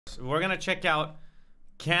We're gonna check out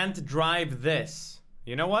Can't Drive This.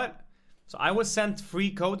 You know what? So I was sent free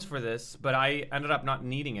codes for this, but I ended up not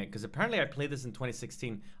needing it because apparently I played this in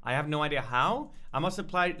 2016. I have no idea how. I must have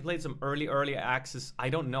played some early access. I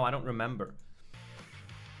don't know. I don't remember.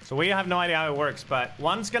 So we have no idea how it works, but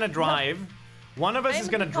one's gonna drive. One of us is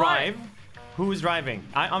gonna drive. Who's driving?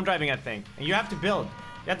 I'm driving, I think. And you have to build.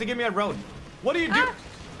 You have to give me a road. What do you do?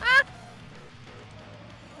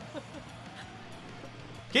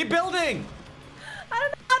 Keep building! I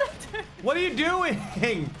don't know how to turn. What are you doing?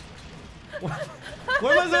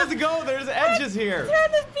 Where am I supposed to go? There's edges here.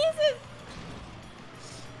 Turn the pieces!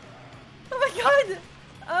 Oh my god!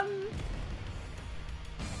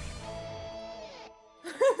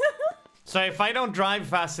 So if I don't drive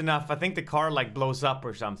fast enough, I think the car like blows up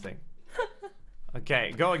or something.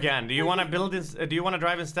 Okay, go again. Do you want to build this? Do you want to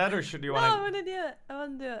drive instead, or should you want to? No, I want to do it. I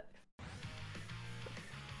want to do it.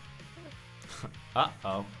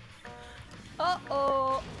 Uh-oh.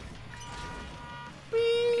 Uh-oh.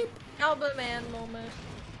 Beep. Albert Man moment.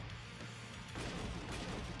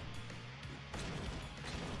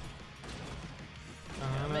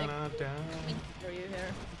 For you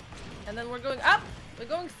here. And then we're going up. We're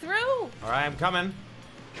going through. All right, I'm coming.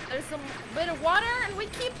 There's some bit of water, and we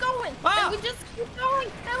keep going. Ah! And we just keep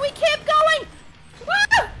going, and we keep going.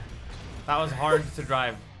 Woo! That was hard to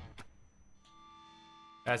drive.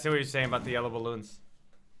 I see what you're saying about the yellow balloons.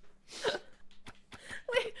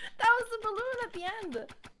 Wait, that was the balloon at the end.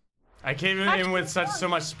 I came in with so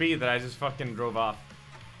much speed that I just fucking drove off.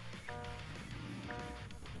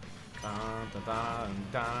 Dun, dun, dun,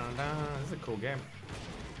 dun, dun. This is a cool game.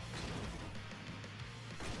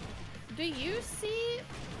 Do you see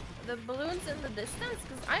the balloons in the distance?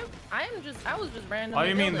 Because I was just randomly. Oh,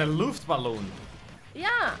 you mean the building. Luftballon?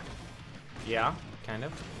 Yeah. Yeah, kind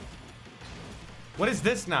of. What is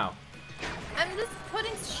this now? I'm just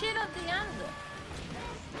putting shit at the end.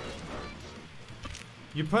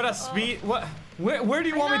 You put a speed. What? Where do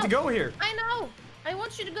you want me to go here? I know. I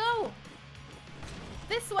want you to go.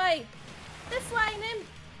 This way. This way, Nim.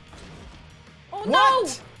 Oh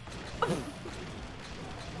what? no!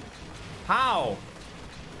 How?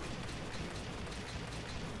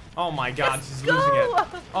 Oh my god, Just she's go! losing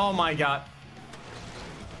it. Oh my god.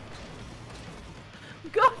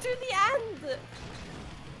 Go to the end.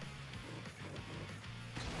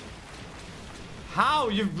 How?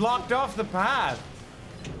 You've blocked off the path.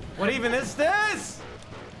 What even is this?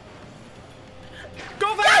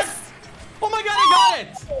 Go fast! Yes! Oh my god, I got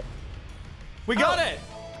it! We got it!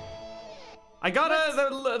 I got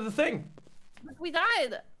the thing. We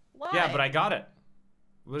died. Why? Yeah, but I got it.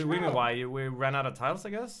 What do you mean why? We ran out of tiles, I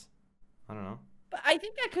guess? I don't know. But I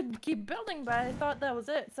think I could keep building, but I thought that was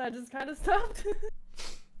it, so I just kind of stopped.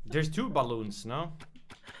 There's 2 balloons, no?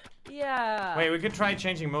 Yeah. Wait, we could try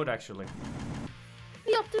changing mode, actually.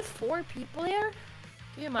 Be up to 4 people here?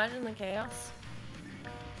 Can you imagine the chaos?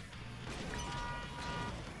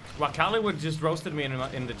 Well, Hollywood just roasted me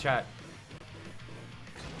in the chat.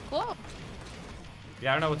 Cool.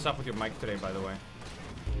 Yeah, I don't know what's up with your mic today, by the way.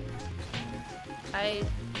 I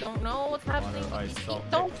don't know what's happening.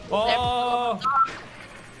 Don't. Oh!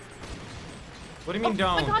 What do you mean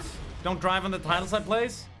don't? God. Don't drive on the tiles I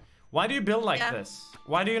place? Why do you build like this?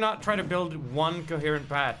 Why do you not try to build one coherent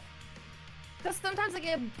path? Because sometimes I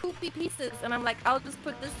get poopy pieces, and I'm like, I'll just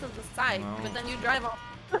put this to the side, No. but then you drive off.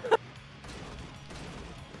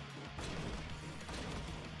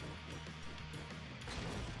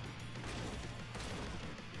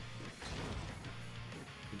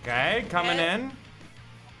 Okay, coming in.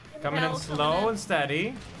 Coming in slow and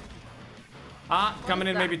steady. Ah, coming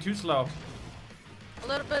in maybe too slow. A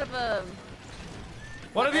little bit of a...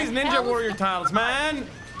 What are these Ninja Warrior tiles, man?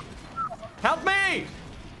 Help me!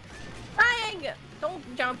 Trying!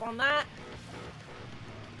 Don't jump on that.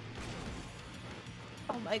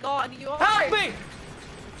 Oh my god, you are... Help me!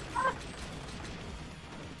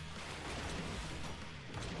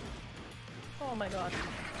 Oh my god.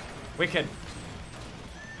 Wicked.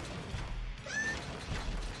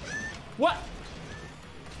 What?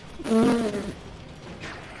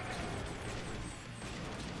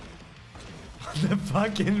 The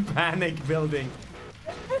fucking panic building.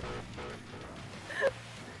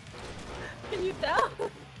 Can you tell?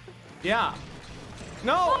 Yeah.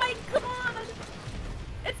 No! Oh my god!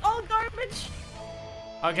 It's all garbage!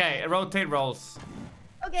 Okay, rotate rolls.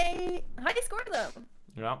 Okay, how do you score them?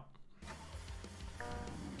 Yeah.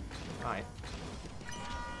 Alright.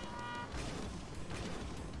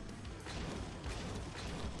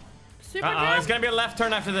 Super It's gonna be a left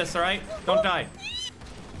turn after this, alright? Don't die.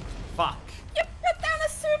 Fuck. You put down a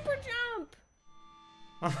super jump!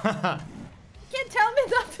 You can't tell me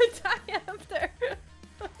not to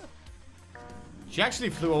She actually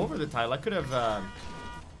flew over the tile. I could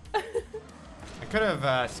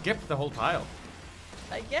have skipped the whole tile.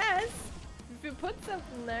 I guess. If you put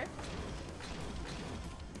something there.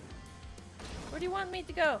 Where do you want me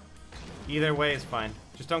to go? Either way is fine.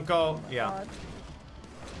 Just don't go. Yeah. God.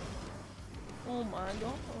 Oh my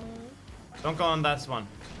god. Don't go on this one.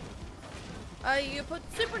 You put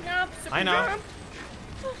super jump, super I know. jump.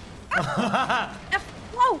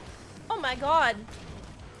 Whoa! Oh my god.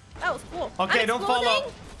 That was cool. Okay, don't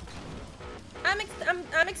follow. I'm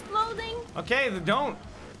exploding. Okay, then don't.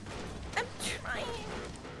 I'm trying.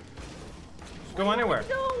 Just go anywhere.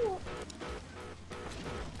 No.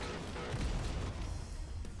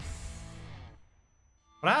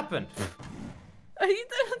 What happened? You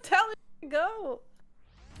didn't tell me to go.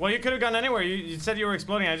 Well, you could have gone anywhere. You said you were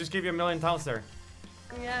exploding. I just gave you a million tiles there.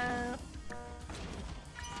 Yeah.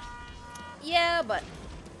 Yeah, but.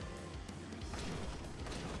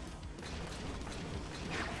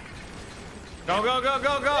 Go, go, go,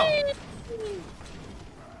 go, go!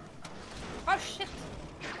 Oh shit!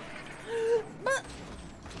 But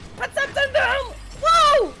put something down!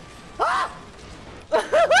 Whoa! Ah!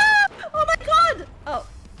 Oh my god! Oh.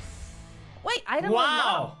 Wait, I don't know.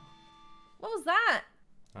 Wow! What was that?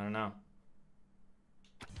 I don't know.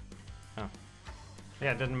 Oh.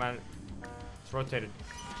 Yeah, it didn't matter. It's rotated.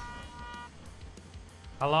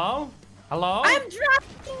 Hello? Hello? I'm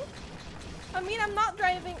driving! I mean, I'm not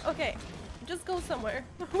driving. Okay. Just go somewhere.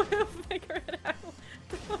 We'll figure it out.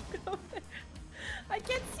 Don't go there. I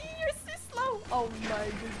can't see you. You're so slow. Oh my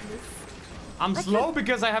goodness. I'm slow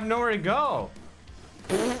because I have nowhere to go.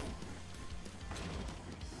 I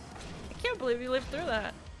can't believe you lived through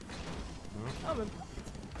that. Hmm?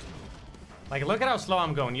 Like, look at how slow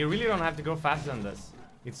I'm going. You really don't have to go faster than this.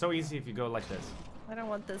 It's so easy if you go like this. I don't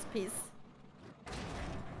want this piece.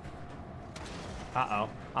 Uh-oh.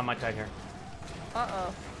 I might die here.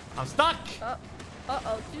 Uh-oh. I'm stuck!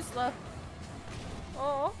 Uh-oh. Too slow.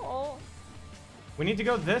 Oh. We need to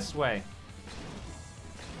go this way.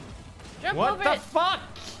 Jump what over the it. fuck?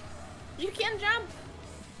 You can't jump.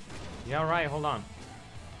 Yeah, right. Hold on.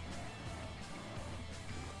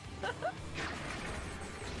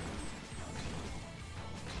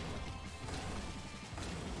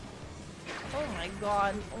 Oh my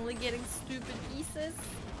god, only getting stupid pieces.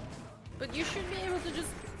 But you should be able to just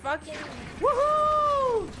fucking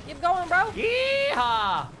woohoo! Keep going, bro.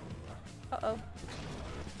 Yeehaw! Uh-oh.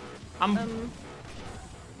 I'm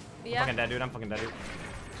yeah. fucking dead, dude. I'm fucking dead, dude.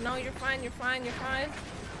 No, you're fine, you're fine, you're fine.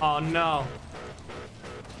 Oh no.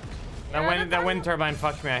 That wind turbine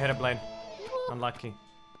fucked me. I hit a blade. Woo. Unlucky.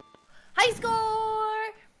 High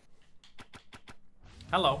score!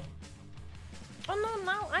 Hello. Oh no,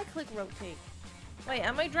 now I click rotate. Wait,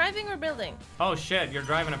 am I driving or building? Oh shit, you're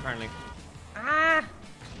driving apparently. Ah!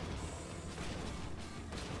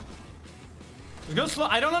 Just go slow.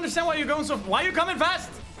 I don't understand why you're going so. Why are you coming fast?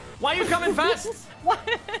 Why are you coming fast? What?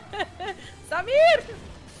 Samir!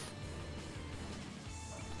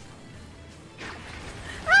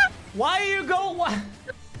 Why are you go? What?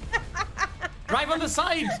 Drive on the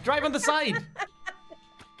side. Drive on the side.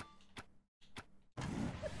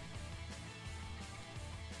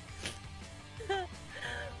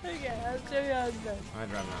 Okay, I'll show you how it's done. I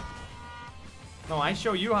drive now. No, I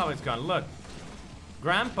show you how it's gone. Look.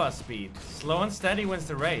 Grandpa speed. Slow and steady wins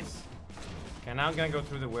the race. Okay, now I'm gonna go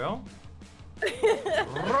through the wheel.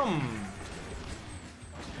 Vroom.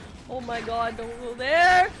 Oh my god, don't go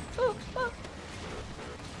there! Oh, oh.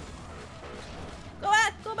 Go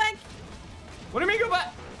back, go back! What do you mean go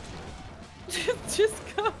back? Just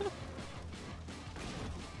go.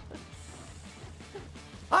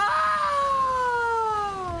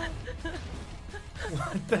 Ah!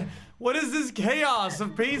 What the? What is this chaos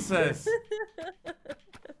of pieces?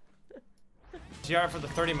 GR for the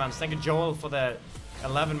 30 months. Thank you, Joel, for the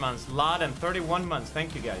 11 months. Laden, 31 months.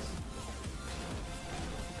 Thank you, guys.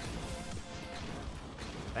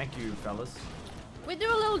 Thank you, fellas. We do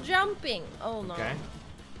a little jumping. Oh no. Okay.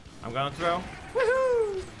 I'm going through.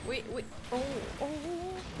 Woohoo! Oh.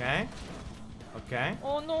 Okay. Okay.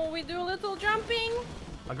 Oh no, we do a little jumping.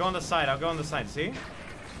 I'll go on the side. I'll go on the side. See?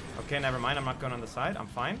 Okay, never mind. I'm not going on the side. I'm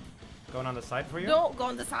fine. Going on the side for you. Don't go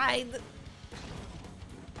on the side.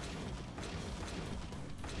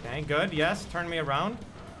 Okay, good. Yes, turn me around.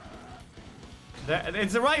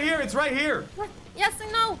 It's right here. It's right here. What? Yes,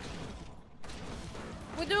 I know.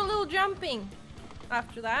 We do a little jumping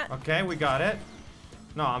after that. Okay, we got it.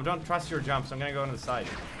 No, I don't trust your jumps. I'm gonna go on the side.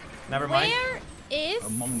 Never mind. Where is a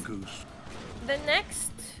mongoose? The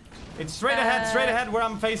next? It's straight ahead where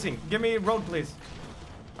I'm facing. Give me road, please.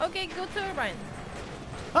 Okay, go turbine.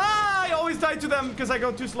 Ah, I always die to them because I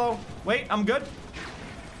go too slow. Wait, I'm good.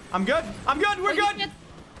 I'm good. I'm good. We're good.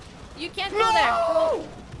 You can't go there. No!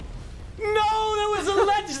 No, there was a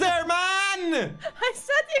ledge there, man! I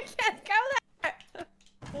said you can't go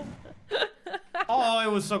there. Oh,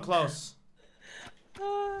 it was so close.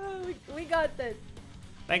 We got this.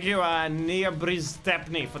 Thank you, Nia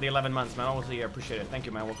Briztepny for the 11 months, man. Always here. Appreciate it. Thank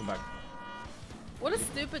you, man. Welcome back. What a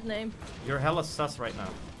stupid name. You're hella sus right now.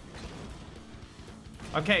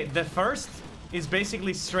 Okay, the first is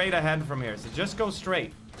basically straight ahead from here. So just go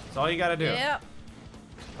straight. That's all you gotta do. Yeah.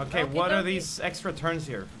 Okay, what are these extra turns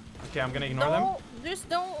here? Okay, I'm gonna ignore them. Just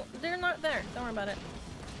don't. They're not there. Don't worry about it.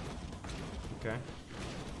 Okay.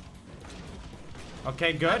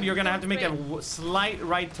 Okay, good. You're gonna have to make a slight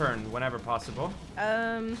right turn whenever possible.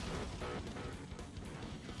 You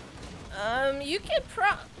can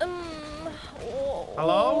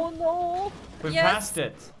Hello? Oh no. We've passed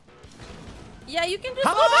it. Yeah, you can just.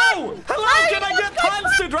 Hello! Hello! Can I get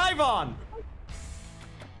cans to drive on?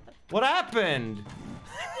 What happened? You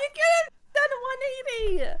could have done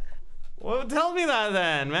 180. Well, tell me that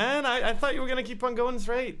then, man. I thought you were gonna keep on going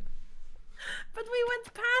straight. But we went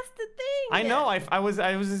past the thing. I know. I was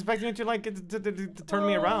expecting you to like to turn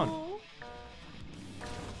me around.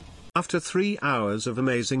 After 3 hours of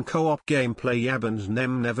amazing co-op gameplay, Yabbe and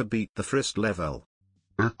NymN never beat the first level.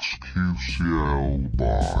 XQCL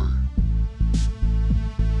by